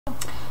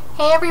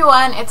Hey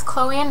everyone, it's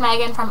Chloe and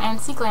Megan from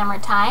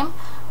MCGlammerTime.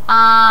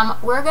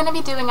 We're going to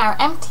be doing our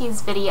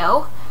Empties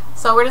video,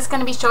 so we're just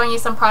going to be showing you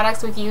some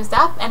products we've used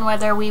up and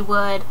whether we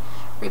would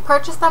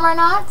repurchase them or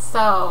not.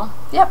 So,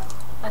 yep,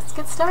 let's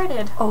get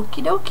started.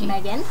 Okie dokie.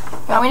 Megan,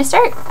 you want me to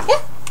start? Yeah.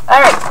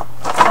 Alright,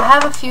 I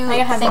have a few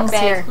things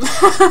here.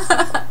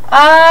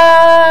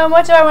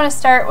 What do I want to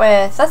start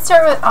with? Let's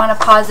start with on a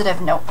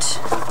positive note.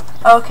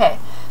 Okay,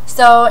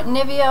 so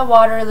Nivea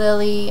Water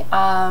Lily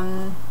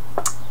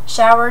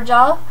shower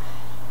gel.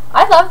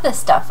 I love this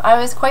stuff. I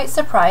was quite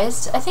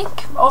surprised. I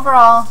think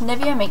overall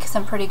Nivea makes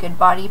some pretty good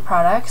body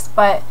products,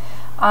 but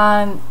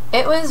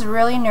it was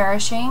really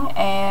nourishing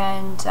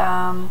and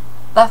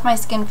left my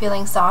skin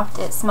feeling soft.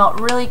 It smelled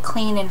really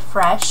clean and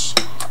fresh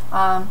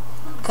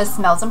because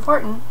smell's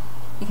important.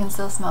 You can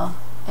still smell.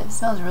 It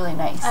smells really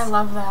nice. I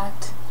love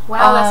that.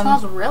 Wow, that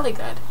smells really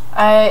good.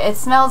 It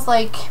smells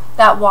like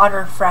that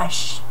water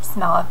fresh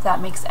smell, if that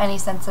makes any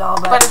sense at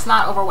all. But it's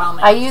not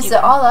overwhelming. I used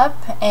it all up,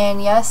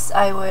 and yes,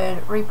 I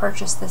would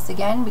repurchase this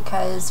again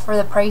because for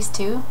the price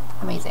too,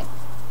 amazing.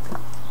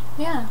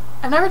 Yeah.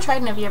 I've never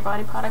tried Nivea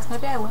body products.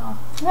 Maybe I will.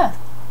 Yeah.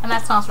 And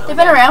that smells really good.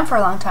 They've been around for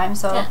a long time,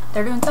 so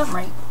they're doing something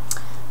right.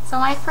 So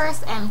my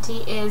first empty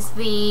is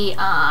the,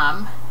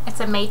 it's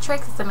a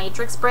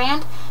Matrix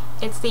brand.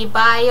 It's the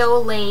Bio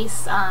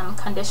Lace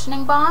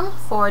Conditioning Balm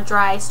for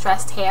dry,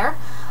 stressed hair.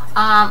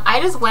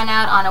 I just went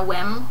out on a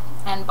whim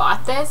and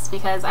bought this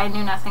because I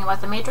knew nothing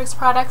about the Matrix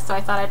products, so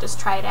I thought I'd just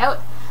try it out.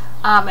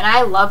 And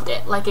I loved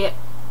it. Like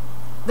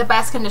the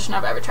best conditioner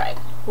I've ever tried,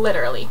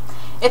 literally.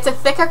 It's a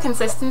thicker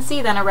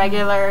consistency than a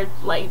regular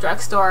like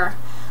drugstore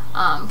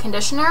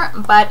conditioner,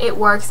 but it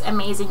works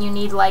amazing. You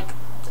need like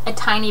a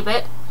tiny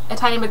bit. A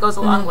tiny bit goes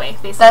a long way,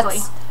 basically.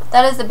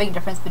 That is the big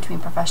difference between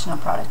professional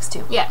products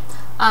too. Yeah.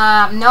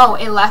 No,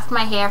 it left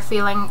my hair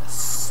feeling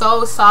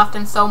so soft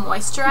and so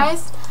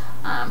moisturized.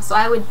 So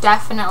I would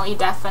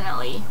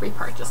definitely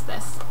repurchase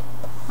this.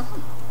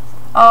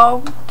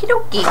 Okie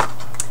dokie.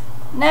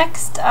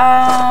 Next,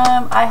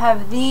 I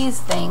have these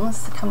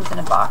things. It comes in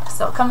a box,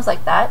 so it comes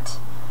like that.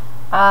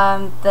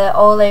 The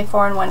Olay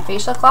 4-in-1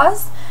 facial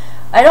cloths.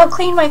 I don't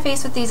clean my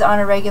face with these on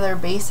a regular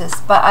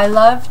basis, but I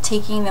love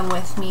taking them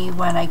with me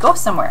when I go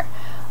somewhere.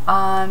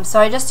 So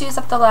I just used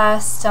up the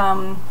last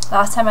time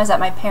I was at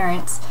my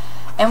parents',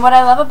 and what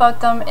I love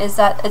about them is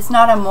that it's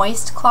not a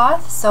moist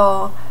cloth,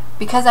 so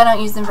because I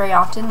don't use them very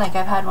often, like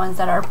I've had ones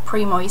that are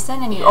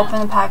pre-moistened and you open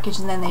the package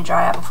and then they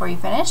dry out before you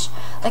finish.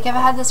 Like I've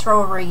had this for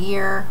over a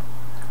year.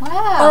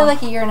 Wow. Probably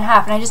like a year and a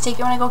half, and I just take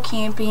it when I go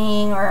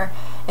camping or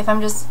if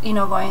I'm just, you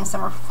know, going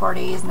somewhere for 4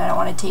 days and I don't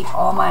want to take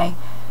all my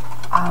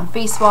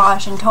face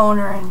wash and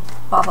toner and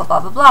blah blah blah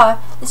blah blah.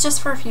 It's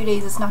just for a few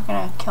days. It's not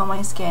going to kill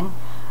my skin.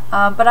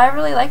 But I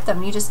really like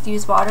them. You just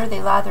use water,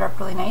 they lather up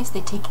really nice,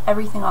 they take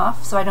everything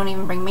off, so I don't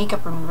even bring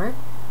makeup remover.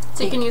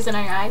 So you can use it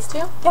on your eyes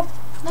too? Yep.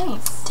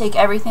 Nice. Take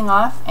everything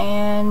off,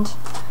 and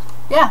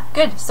yeah,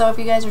 good. So if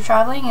you guys are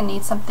traveling and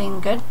need something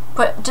good,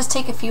 just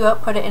take a few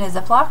out, put it in a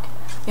Ziploc.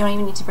 You don't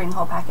even need to bring the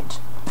whole package.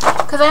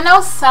 Because I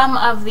know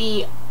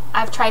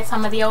I've tried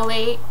some of the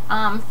Olay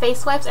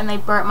face wipes and they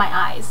burnt my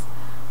eyes.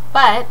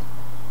 But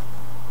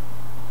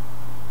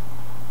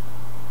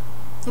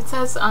it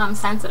says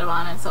sensitive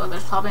on it, so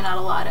there's probably not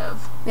a lot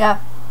of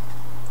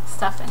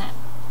stuff in it.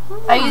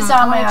 I used it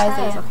on my eyes,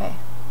 it was okay.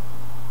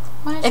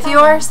 If you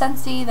are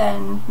sensy,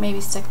 then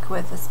maybe stick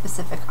with a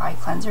specific eye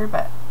cleanser,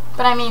 but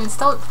I mean,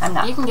 still,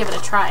 you can give it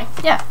a try.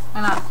 Yeah.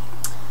 Why not?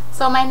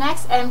 So my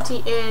next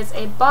empty is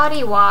a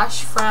body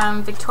wash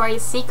from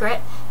Victoria's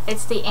Secret.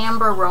 It's the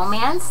Amber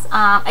Romance.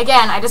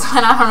 Again, I just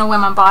went out on a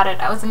whim and bought it.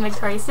 I was in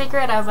Victoria's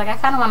Secret. I was like, I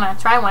kind of want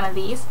to try one of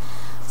these.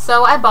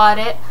 So I bought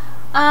it.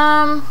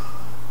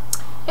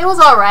 It was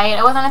alright.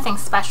 It wasn't anything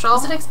special.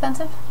 Was it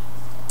expensive?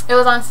 It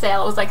was on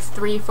sale. It was like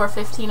 $3 for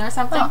 $15 or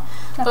something. Oh,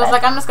 so I was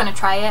like, I'm just going to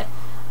try it.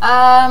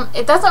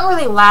 It doesn't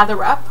really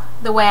lather up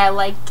the way I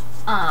like,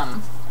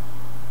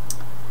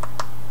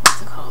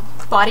 what's it called?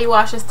 Body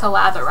washes to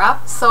lather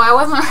up. So I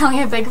wasn't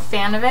really a big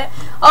fan of it.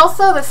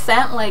 Also, the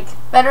scent, like...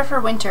 Better for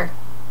winter.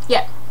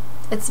 Yeah.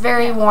 It's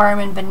very warm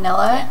and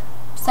vanilla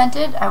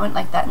scented. I wouldn't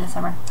like that in the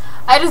summer.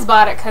 I just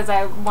bought it because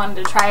I wanted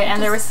to try it,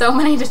 and there were so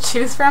many to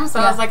choose from,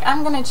 so I was like,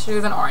 I'm going to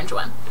choose an orange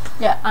one.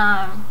 Yeah.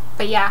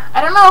 But yeah,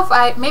 I don't know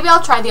if maybe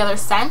I'll try the other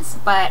scents,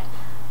 but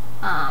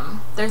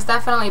there's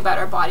definitely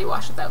better body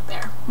washes out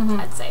there,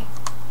 I'd say.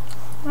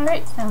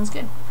 Alright, sounds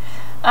good.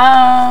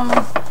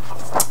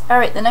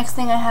 Alright, the next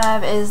thing I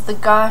have is the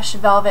Gosh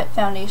Velvet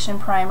Foundation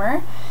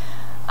Primer.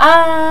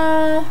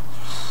 I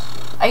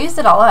used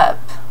it all up,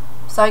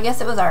 so I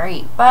guess it was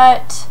alright,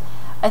 but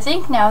I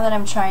think now that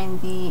I'm trying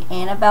the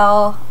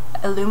Annabelle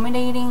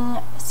Illuminating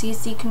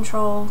CC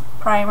Control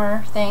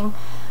Primer thing,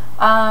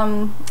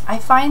 I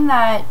find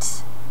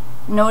that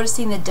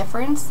noticing the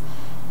difference,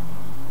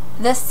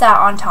 this sat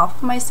on top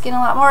of my skin a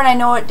lot more, and I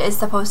know it is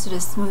supposed to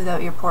just smooth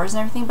out your pores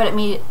and everything, but it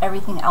made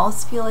everything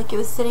else feel like it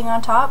was sitting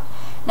on top.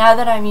 Now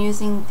that I'm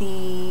using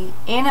the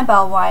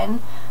Annabelle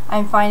one,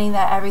 I'm finding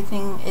that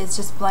everything is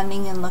just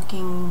blending and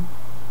looking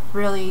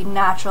really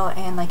natural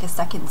and like a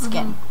second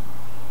skin,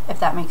 if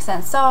that makes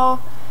sense. So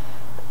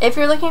if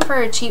you're looking for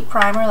a cheap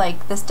primer,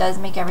 like this does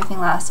make everything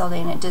last all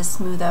day and it does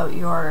smooth out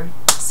your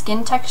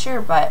skin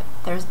texture, but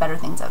there's better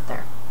things out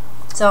there.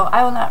 So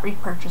I will not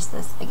repurchase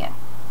this again.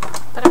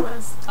 But it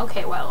was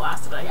okay while it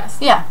lasted, I guess.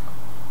 Yeah.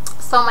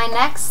 So my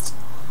next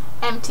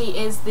empty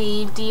is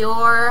the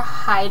Dior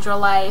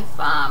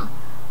Hydrolife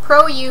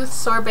Pro Youth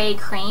Sorbet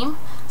Cream.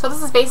 So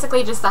this is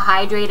basically just a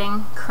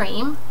hydrating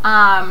cream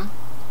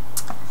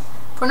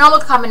for normal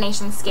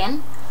combination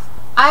skin.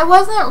 I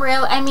wasn't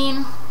real, I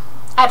mean,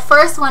 at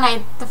first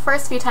the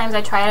first few times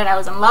I tried it, I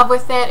was in love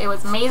with it. It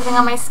was amazing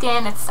on my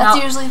skin.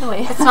 That's usually the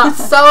way. It smelled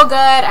so good.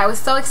 I was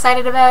so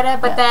excited about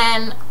it. But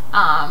then,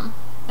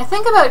 I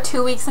think about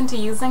 2 weeks into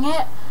using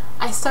it,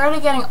 I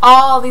started getting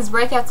all these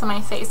breakouts on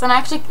my face. And I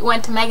actually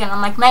went to Megan.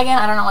 I'm like, Megan,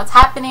 I don't know what's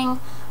happening.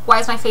 Why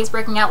is my face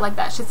breaking out like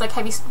that? She's like,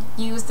 have you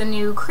used a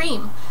new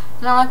cream?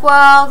 And I'm like,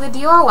 well, the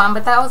Dior one,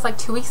 but that was like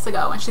 2 weeks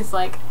ago. And she's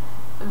like,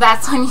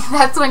 that's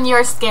when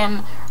your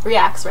skin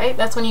reacts, right?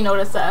 That's when you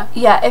notice a...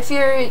 Yeah, if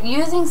you're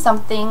using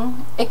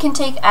something, it can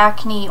take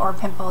acne or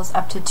pimples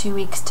up to 2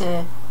 weeks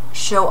to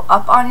show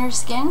up on your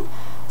skin.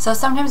 So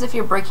sometimes if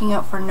you're breaking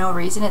out for no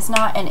reason, it's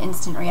not an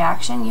instant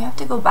reaction. You have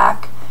to go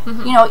back,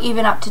 you know,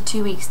 even up to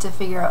 2 weeks to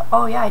figure out,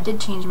 oh yeah, I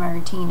did change my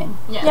routine. And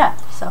yeah,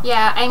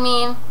 I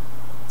mean,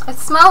 it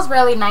smells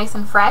really nice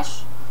and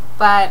fresh,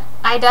 but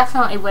I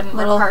definitely wouldn't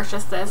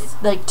repurchase this.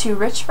 Like too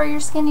rich for your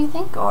skin, you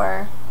think,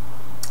 or...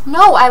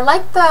 No, I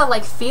liked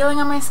the feeling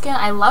on my skin.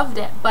 I loved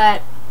it,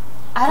 but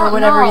I don't know. For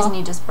whatever reason,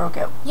 you just broke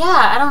out.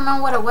 Yeah, I don't know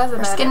what it was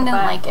about it. Your skin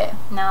didn't like it.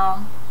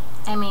 No.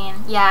 I mean,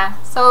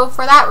 yeah. So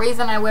for that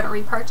reason, I wouldn't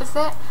repurchase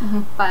it.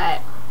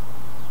 But,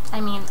 I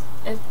mean,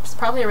 it's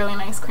probably a really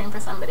nice cream for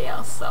somebody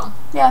else, so.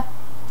 Yeah.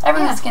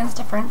 Everyone's skin's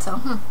different,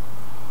 so.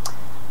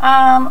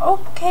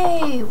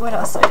 Okay, what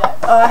else do I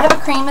got? I have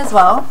a cream as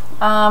well.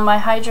 My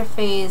Hydra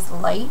Phase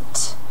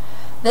Light.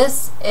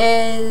 This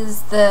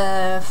is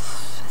the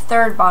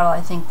third bottle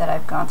I think that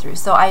I've gone through,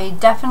 so I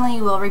definitely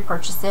will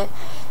repurchase it.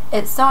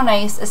 It's so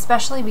nice,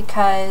 especially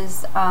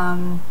because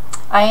I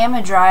am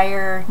a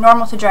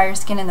normal to drier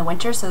skin in the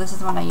winter, so this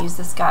is when I use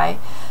this guy.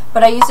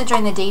 But I use it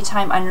during the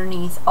daytime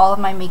underneath all of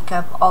my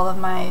makeup, all of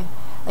my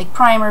like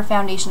primer,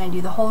 foundation. I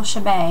do the whole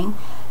shebang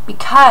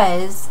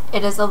because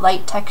it is a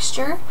light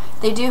texture.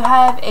 They do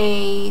have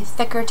a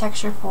thicker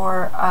texture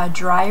for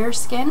drier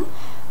skin,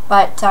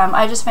 but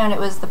I just found it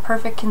was the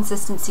perfect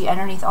consistency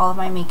underneath all of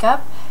my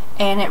makeup.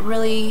 And it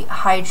really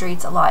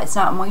hydrates a lot. It's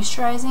not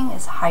moisturizing,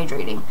 it's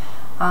hydrating.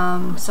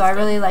 So I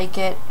really like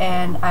it,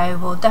 and I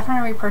will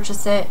definitely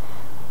repurchase it.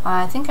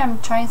 I think I'm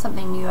trying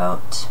something new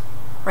out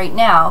right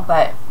now,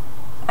 but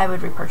I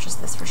would repurchase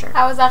this for sure.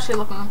 I was actually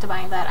looking into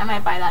buying that. I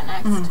might buy that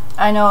next.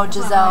 I know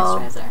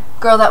Giselle,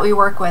 girl that we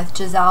work with,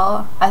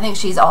 Giselle, I think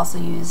she's also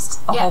used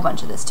a whole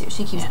bunch of this too.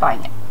 She keeps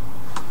buying it.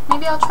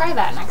 Maybe I'll try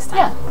that next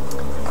time.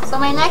 Yeah. So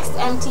my next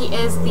empty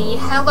is the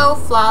Hello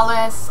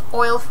Flawless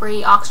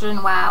Oil-Free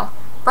Oxygen Wow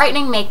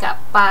Brightening Makeup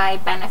by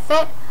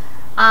Benefit.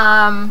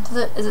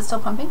 Is it still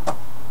pumping?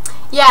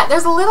 Yeah,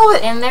 there's a little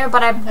bit in there,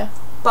 but I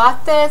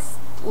bought this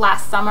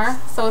last summer,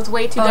 so it's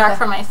way too dark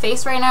for my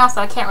face right now,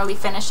 so I can't really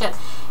finish it.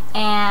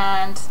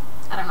 And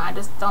I don't know, I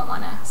just don't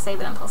want to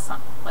save it until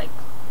like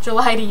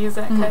July to use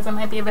it because it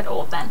might be a bit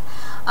old then.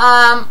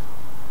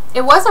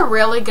 It was a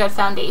really good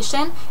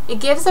foundation. It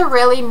gives a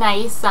really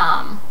nice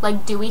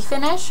like dewy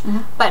finish,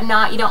 but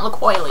you don't look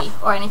oily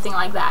or anything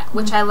like that,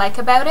 which I like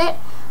about it.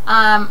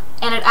 And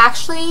it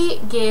actually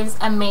gives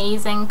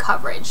amazing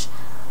coverage.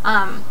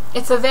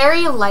 It's a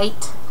very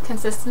light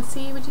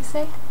consistency, would you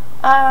say?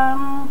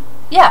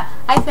 Yeah.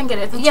 I think it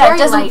is. It's it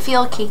doesn't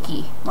feel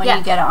cakey when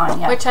you get it on.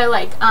 Yeah. Which I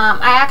like.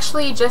 I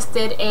actually just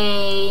did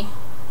a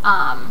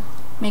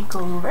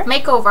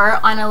makeover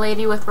on a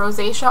lady with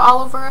rosacea all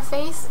over her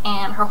face,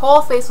 and her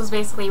whole face was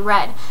basically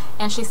red.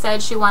 And she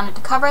said she wanted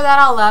to cover that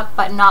all up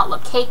but not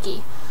look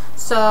cakey.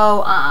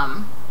 So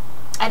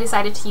I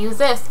decided to use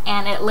this,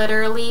 and it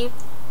literally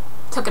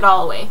took it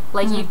all away.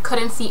 Like you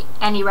couldn't see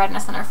any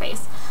redness in her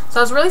face. So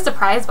I was really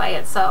surprised by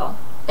it. So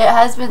it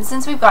has been,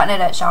 since we've gotten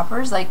it at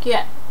Shoppers, like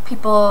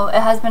people,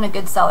 it has been a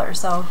good seller.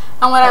 So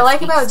and what I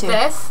like about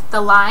this, the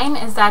line,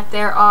 is that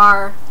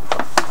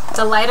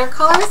the lighter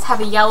colors have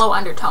a yellow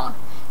undertone.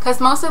 Because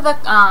most of the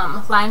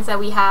lines that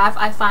we have,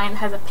 I find,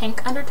 has a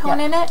pink undertone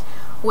in it,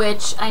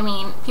 which, I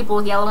mean, people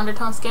with yellow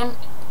undertone skin,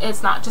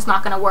 it's just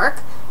not going to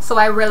work. So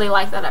I really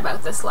like that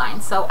about this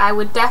line. So I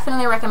would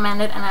definitely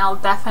recommend it, and I'll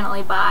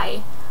definitely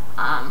buy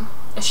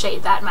a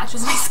shade that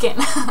matches my skin.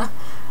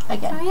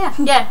 Again.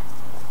 So yeah.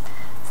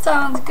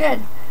 Sounds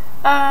good.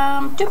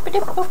 Okie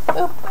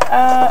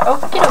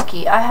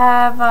dokie. I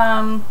have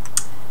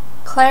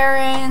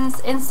Clarins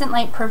Instant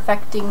Light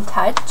Perfecting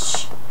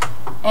Touch.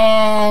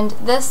 And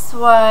this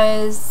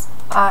was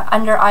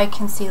under eye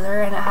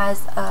concealer, and it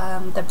has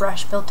the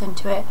brush built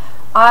into it.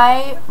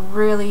 I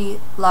really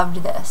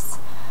loved this.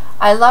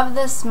 I love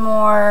this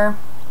more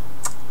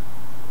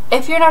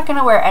if you're not going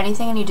to wear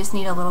anything and you just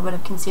need a little bit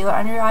of concealer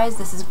under your eyes.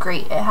 This is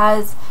great. It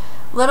has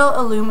little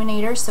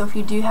illuminators, so if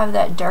you do have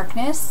that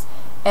darkness,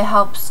 it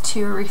helps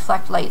to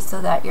reflect light so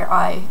that your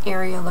eye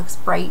area looks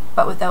bright,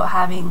 but without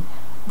having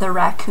the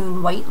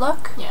raccoon white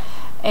look. Yeah.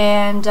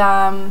 And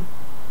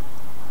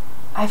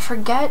I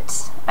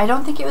forget, I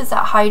don't think it was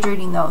that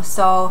hydrating though.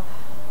 So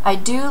I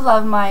do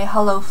love my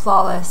Hello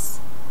Flawless,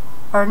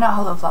 or not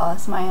Hello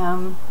Flawless,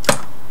 my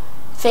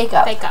Fake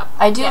Up. Fake Up.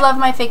 I do love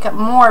my Fake Up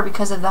more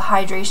because of the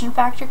hydration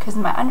factor, because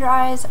my under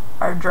eyes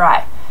are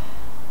dry.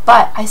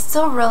 But I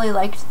still really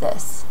liked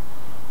this.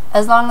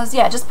 As long as,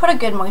 yeah, just put a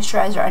good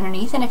moisturizer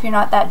underneath, and if you're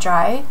not that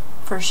dry,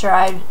 for sure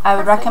I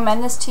would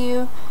recommend this to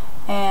you,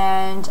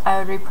 and I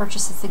would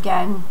repurchase this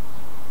again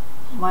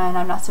when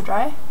I'm not so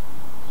dry.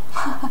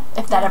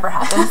 If that ever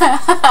happens.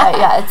 But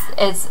yeah,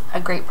 it's a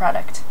great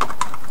product.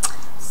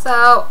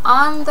 So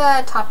on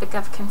the topic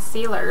of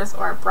concealers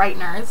or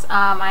brighteners,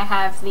 I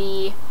have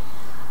the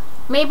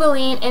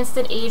Maybelline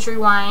Instant Age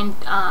Rewind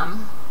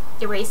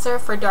eraser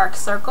for dark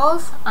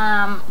circles.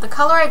 The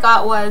color I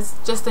got was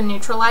just a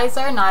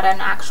neutralizer, not an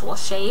actual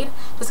shade,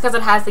 just because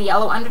it has the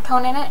yellow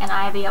undertone in it, and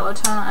I have a yellow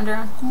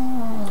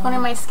undertone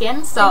in my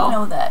skin. So I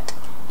know that.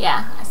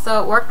 Yeah,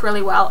 so it worked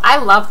really well. I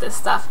love this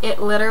stuff.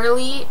 It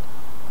literally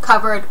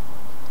covered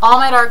all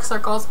my dark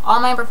circles, all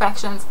my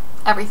imperfections,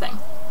 everything.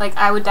 Like,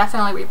 I would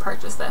definitely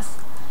repurchase this.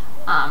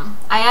 I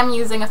am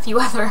using a few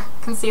other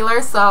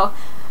concealers, so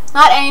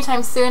not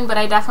anytime soon, but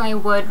I definitely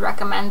would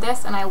recommend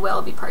this, and I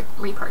will be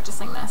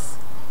repurchasing this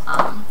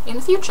in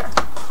the future.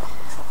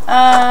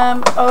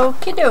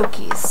 Okie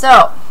dokie.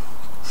 So,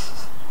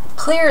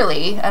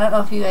 clearly, I don't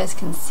know if you guys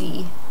can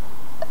see,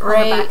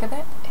 right, on the back of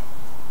it?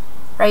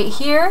 Right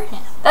here,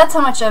 yeah. That's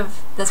how much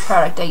of this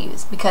product I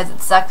use, because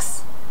it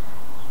sucks.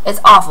 It's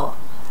awful.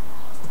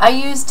 I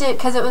used it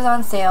because it was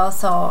on sale,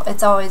 so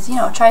it's always, you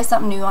know, try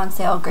something new on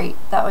sale, great.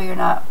 That way you're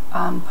not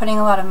putting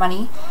a lot of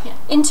money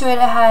into it.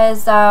 It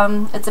has,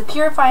 it's a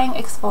purifying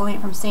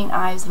exfoliant from St.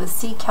 Ives with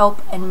sea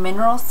kelp and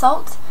mineral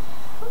salt.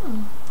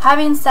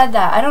 Having said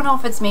that, I don't know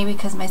if it's maybe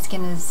because my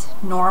skin is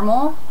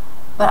normal,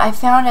 but I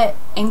found it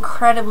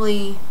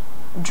incredibly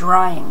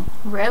drying.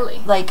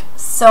 Really? Like,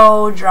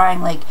 so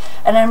drying. Like,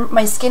 and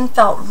my skin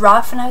felt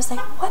rough, and I was like,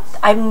 what?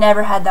 I've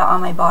never had that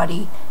on my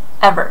body,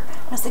 ever.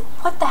 I was like,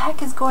 what the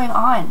heck is going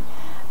on?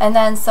 And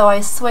then so I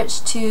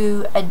switched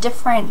to a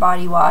different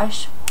body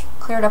wash,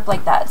 cleared up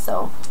like that.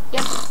 So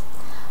yep,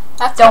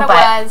 that's don't what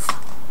buy it was.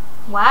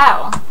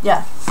 Wow.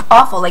 Yeah,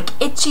 awful, like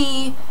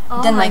itchy.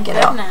 Oh, didn't like it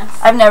at all.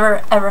 I've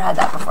never ever had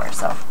that before,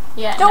 so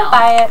yeah, don't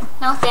buy it.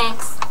 No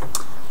thanks.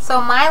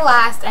 So my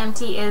last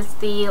empty is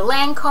the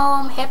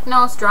Lancome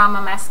Hypnose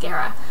Drama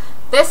Mascara.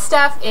 This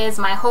stuff is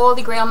my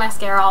holy grail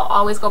mascara. I'll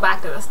always go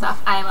back to this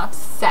stuff. I am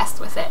obsessed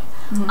with it.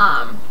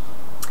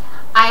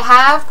 I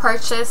have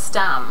purchased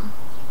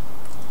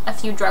a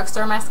few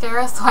drugstore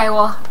mascaras,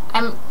 so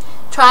I'm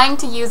trying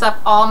to use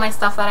up all my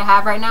stuff that I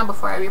have right now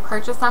before I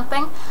repurchase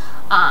something.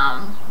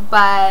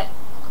 But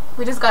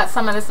we just got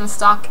some of this in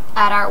stock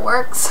at our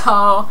work,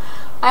 so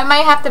I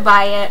might have to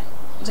buy it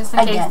just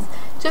in case.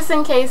 Just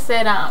in case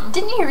it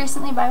Didn't you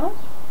recently buy one?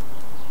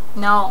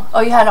 No. Oh,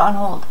 you had it on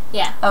hold.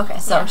 Yeah. Okay,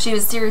 so she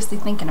was seriously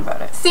thinking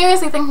about it.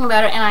 Seriously thinking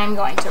about it, and I'm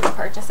going to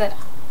repurchase it.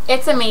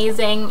 It's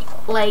amazing.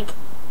 Like,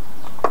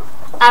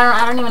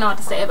 I don't even know what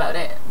to say about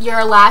it.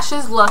 Your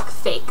lashes look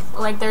fake.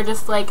 Like, they're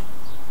just like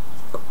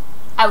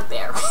out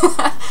there,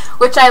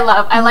 which I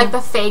love. I like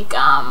the fake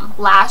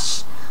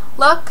lash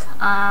look.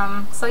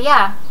 So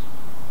yeah,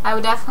 I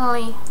would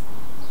definitely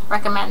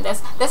recommend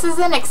this. This is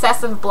in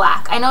excessive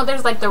black. I know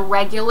there's like the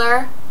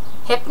regular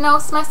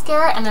Hypnose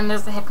mascara, and then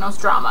there's the Hypnose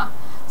Drama.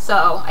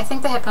 So I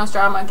think the Hypnose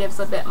Drama gives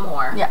a bit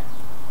more. Yeah.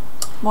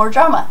 More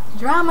drama.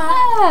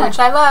 Drama, which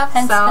I love.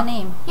 Hence the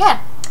name.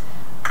 Yeah.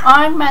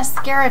 On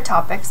mascara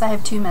topics, I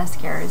have two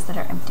mascaras that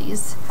are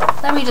empties.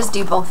 Let me just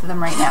do both of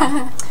them right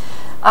now.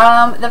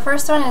 The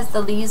first one is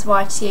the Lise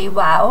Watier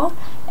Wow,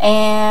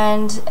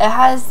 and it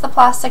has the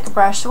plastic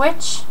brush,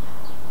 which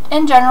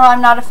in general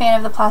I'm not a fan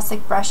of the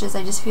plastic brushes.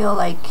 I just feel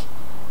like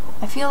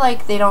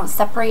they don't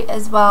separate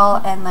as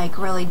well and like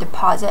really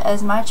deposit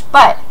as much.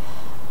 But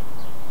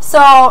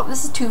so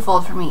this is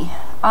twofold for me.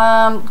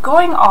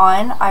 Going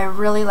on, I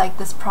really like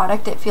this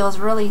product. It feels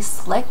really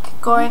slick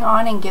going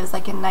on and gives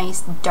like a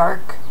nice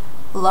dark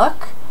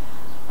look.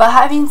 But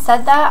having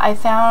said that, I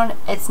found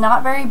it's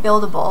not very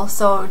buildable,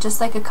 so just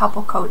like a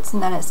couple coats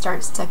and then it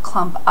starts to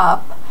clump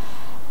up,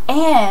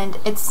 and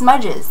it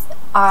smudges.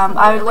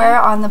 I would wear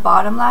it on the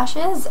bottom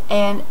lashes,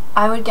 and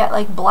I would get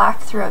like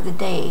black throughout the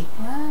day.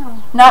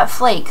 Wow. Not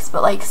flakes,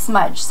 but like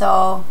smudge.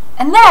 So,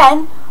 and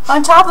then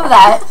on top of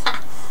that,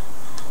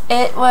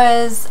 it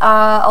was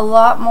a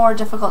lot more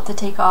difficult to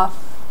take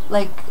off.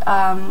 Like,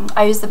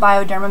 I used the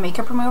Bioderma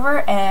makeup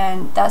remover,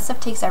 and that stuff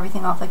takes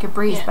everything off like a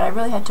breeze, but I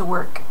really had to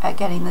work at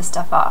getting this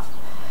stuff off.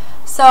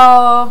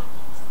 So,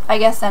 I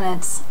guess then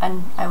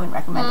I wouldn't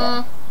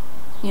recommend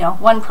it. You know,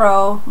 one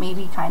pro,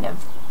 maybe, kind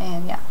of,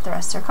 and yeah, the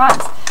rest are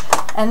cons.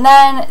 And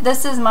then,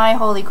 this is my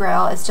holy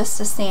grail. It's just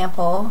a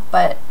sample,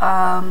 but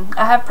I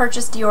have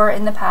purchased Dior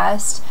in the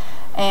past,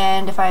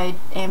 and if I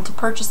am to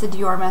purchase a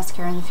Dior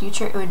mascara in the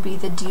future, it would be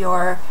the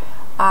Dior,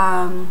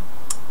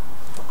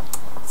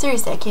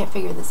 seriously, I can't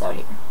figure this out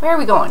here. Where are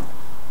we going?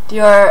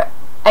 Dior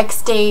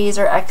X-Days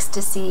or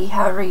Ecstasy,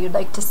 however you'd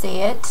like to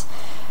say it.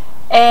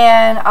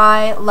 and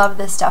I love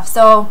this stuff.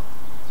 So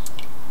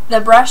the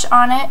brush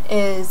on it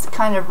is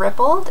kind of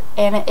rippled,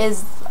 and it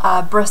is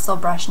a bristle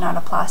brush, not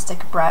a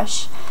plastic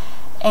brush.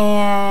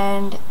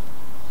 And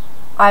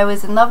I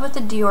was in love with the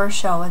Dior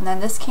Show, and then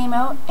this came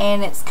out,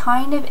 and it's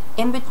kind of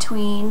in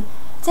between.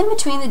 It's in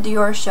between the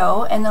Dior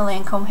Show and the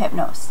Lancome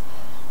Hypnose.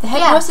 The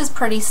Hypnose is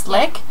pretty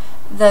slick.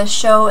 The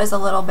Show is a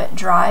little bit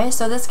dry,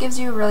 so this gives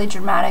you a really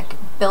dramatic,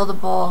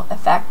 buildable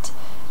effect.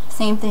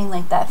 Same thing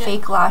like that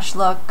fake lash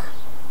look.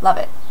 Love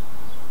it.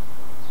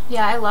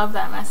 Yeah, I love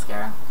that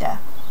mascara. Yeah,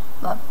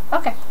 love.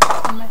 Okay.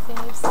 On my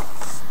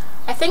faves.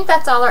 I think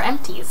that's all our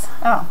empties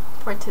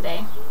for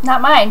today.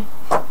 Not mine.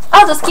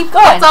 I'll just keep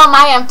going. That's all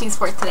my empties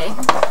for today.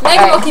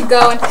 Megan will keep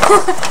going.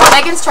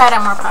 Megan's tried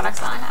out more products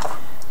than I have.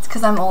 It's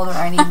because I'm older.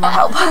 I need more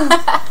help.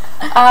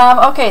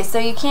 Okay, so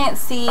you can't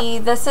see.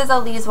 This is a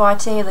Lise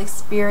Wate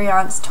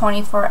L'Experience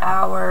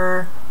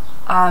 24-hour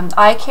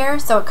eye care.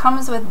 So it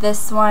comes with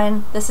this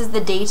one. This is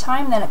the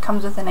daytime. Then it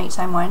comes with the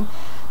nighttime one.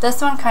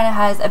 This one kind of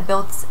has a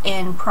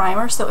built-in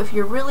primer. So if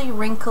you're really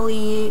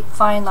wrinkly,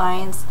 fine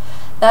lines,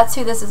 that's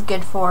who this is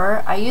good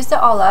for. I used it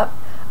all up.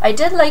 I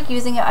did like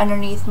using it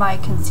underneath my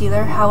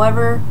concealer.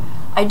 However,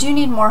 I do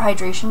need more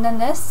hydration than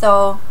this.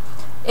 So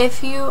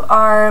if you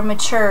are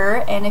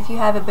mature and if you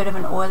have a bit of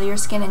an oilier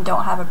skin and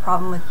don't have a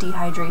problem with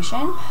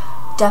dehydration,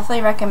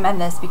 definitely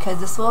recommend this, because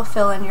this will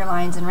fill in your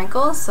lines and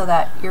wrinkles so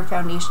that your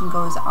foundation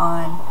goes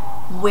on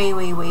way,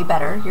 way, way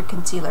better. Your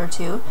concealer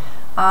too.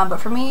 But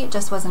for me, it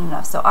just wasn't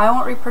enough. So I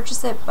won't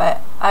repurchase it,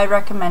 but I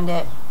recommend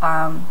it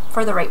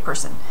for the right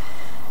person.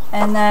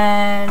 And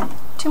then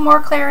 2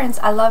 more Clarins.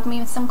 I love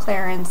me some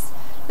Clarins.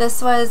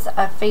 This was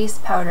a face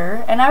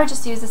powder, and I would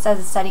just use this as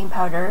a setting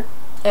powder.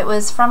 It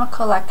was from a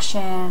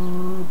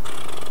collection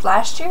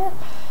last year,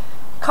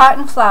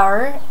 Cotton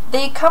Flower.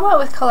 They come out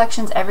with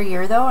collections every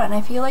year though, and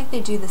I feel like they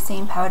do the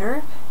same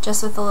powder,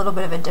 just with a little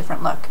bit of a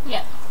different look.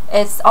 Yeah.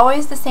 It's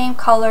always the same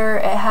color.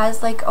 It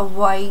has like a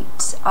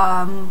white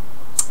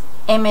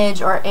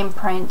image or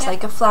imprint,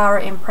 like a flower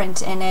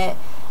imprint in it.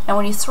 And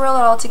when you swirl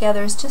it all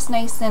together, it's just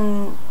nice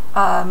and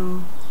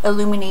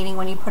illuminating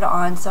when you put it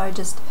on. So I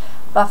just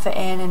buff it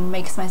in and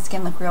makes my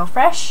skin look real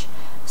fresh.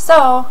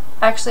 So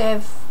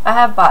actually I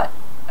have bought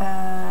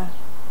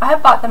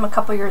them a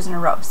couple years in a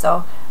row,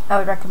 so I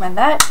would recommend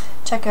that.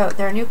 Check out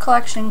their new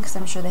collection because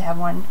I'm sure they have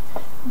one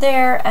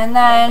there. And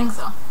then I think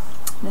so.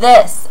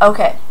 This,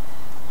 okay,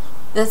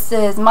 this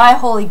is my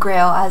holy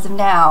grail as of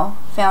now,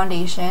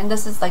 foundation.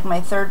 This is like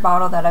my 3rd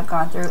bottle that I've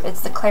gone through.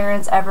 It's the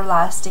Clarins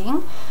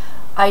Everlasting.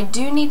 I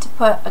do need to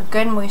put a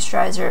good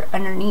moisturizer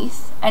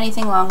underneath.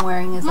 Anything long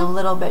wearing is a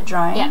little bit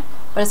drying. Yeah.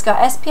 But it's got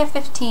SPF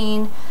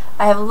 15.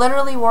 I have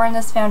literally worn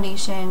this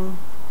foundation,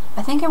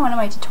 I think in one of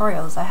my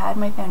tutorials. I had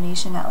my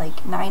foundation at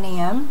like 9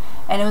 a.m.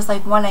 and it was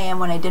like 1 a.m.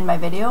 when I did my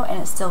video,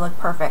 and it still looked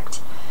perfect.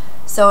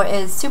 So it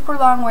is super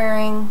long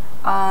wearing.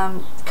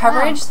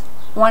 Coverage,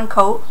 1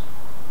 coat.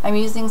 I'm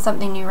using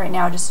something new right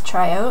now just to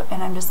try out,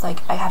 and I'm just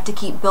like, I have to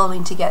keep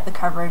building to get the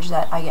coverage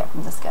that I get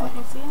from this guy.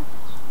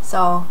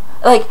 So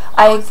like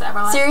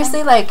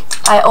seriously, like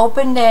I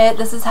opened it,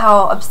 this is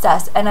how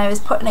obsessed, and I was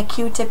putting a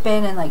Q-tip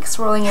in and like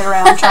swirling it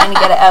around trying to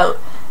get it out.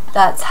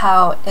 That's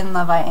how in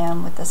love I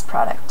am with this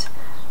product.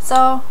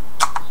 So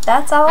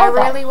that's all I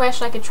really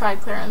wish I could try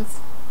Clarins.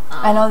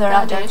 I know they're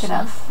not dark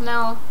enough.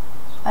 No.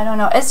 I don't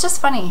know. It's just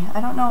funny.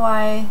 I don't know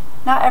why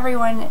not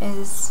everyone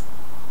is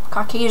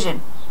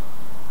Caucasian.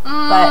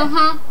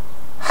 But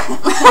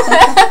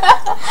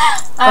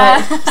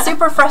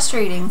super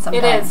frustrating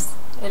sometimes.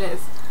 It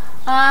is.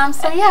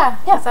 So yeah,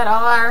 is that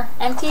all our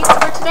empties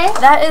for today?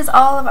 That is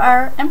all of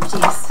our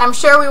empties. I'm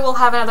sure we will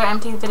have another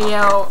empties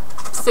video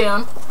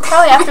soon.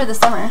 Probably after the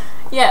summer.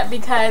 Yeah,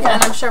 because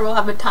and I'm sure we'll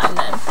have a ton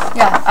then.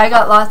 Yeah, I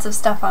got lots of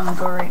stuff on the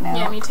go right now.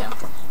 Yeah, me too.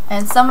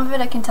 And some of it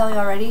I can tell you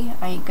already,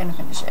 I ain't gonna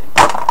finish it.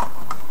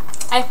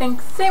 I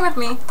think same with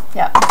me.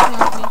 Yeah. Same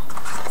with me.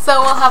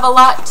 So we'll have a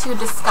lot to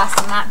discuss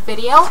in that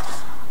video.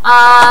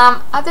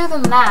 Other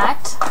than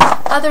that,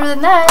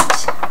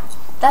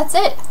 that's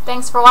it.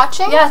 Thanks for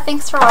watching. Yeah,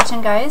 thanks for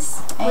watching,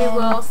 guys. And we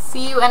will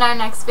see you in our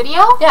next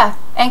video. Yeah,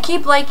 and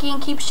keep liking,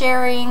 keep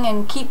sharing,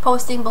 and keep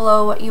posting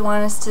below what you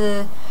want us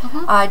to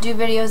do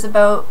videos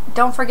about.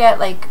 Don't forget,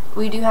 like,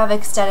 we do have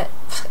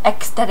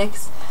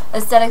aesthetics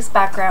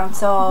background,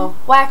 so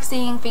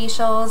waxing,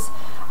 facials,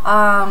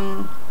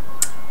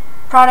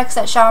 products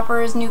at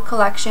Shoppers, new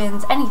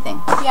collections,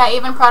 anything. Yeah,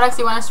 even products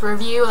you want us to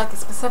review, like a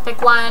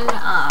specific one,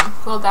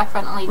 we'll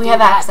definitely do that. We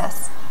have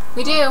access.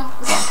 We do.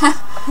 Yeah.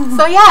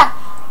 So yeah,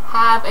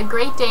 have a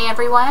great day,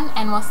 everyone,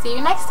 and we'll see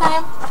you next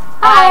time.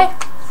 Bye.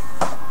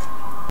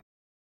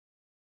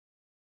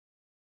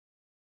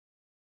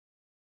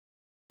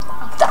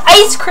 The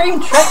ice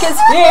cream truck is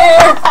here!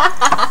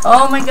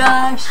 Oh my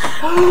gosh.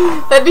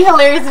 That'd be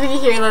hilarious if you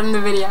hear that in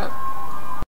the video.